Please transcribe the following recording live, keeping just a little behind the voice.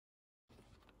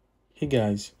Hey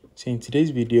guys, so in today's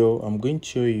video I'm going to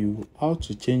show you how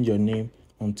to change your name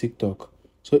on TikTok.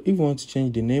 So if you want to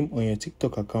change the name on your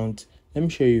TikTok account, let me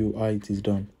show you how it is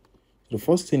done. The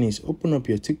first thing is open up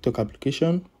your TikTok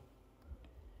application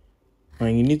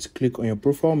and you need to click on your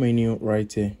profile menu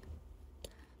right here.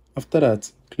 After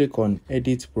that, click on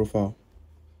edit profile.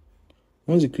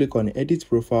 Once you click on edit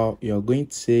profile, you're going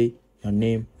to say your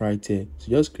name right here. So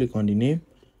just click on the name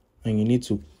and you need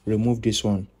to remove this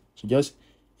one. So just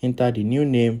enter the new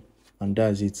name and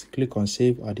that's it. Click on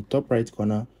save at the top right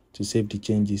corner to save the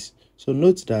changes. So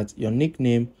note that your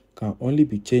nickname can only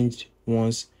be changed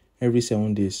once every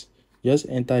 7 days. Just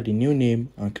enter the new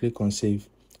name and click on save.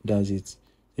 That's it.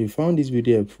 If you found this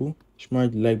video helpful, smash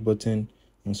the like button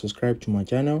and subscribe to my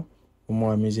channel for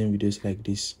more amazing videos like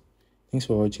this. Thanks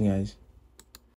for watching, guys.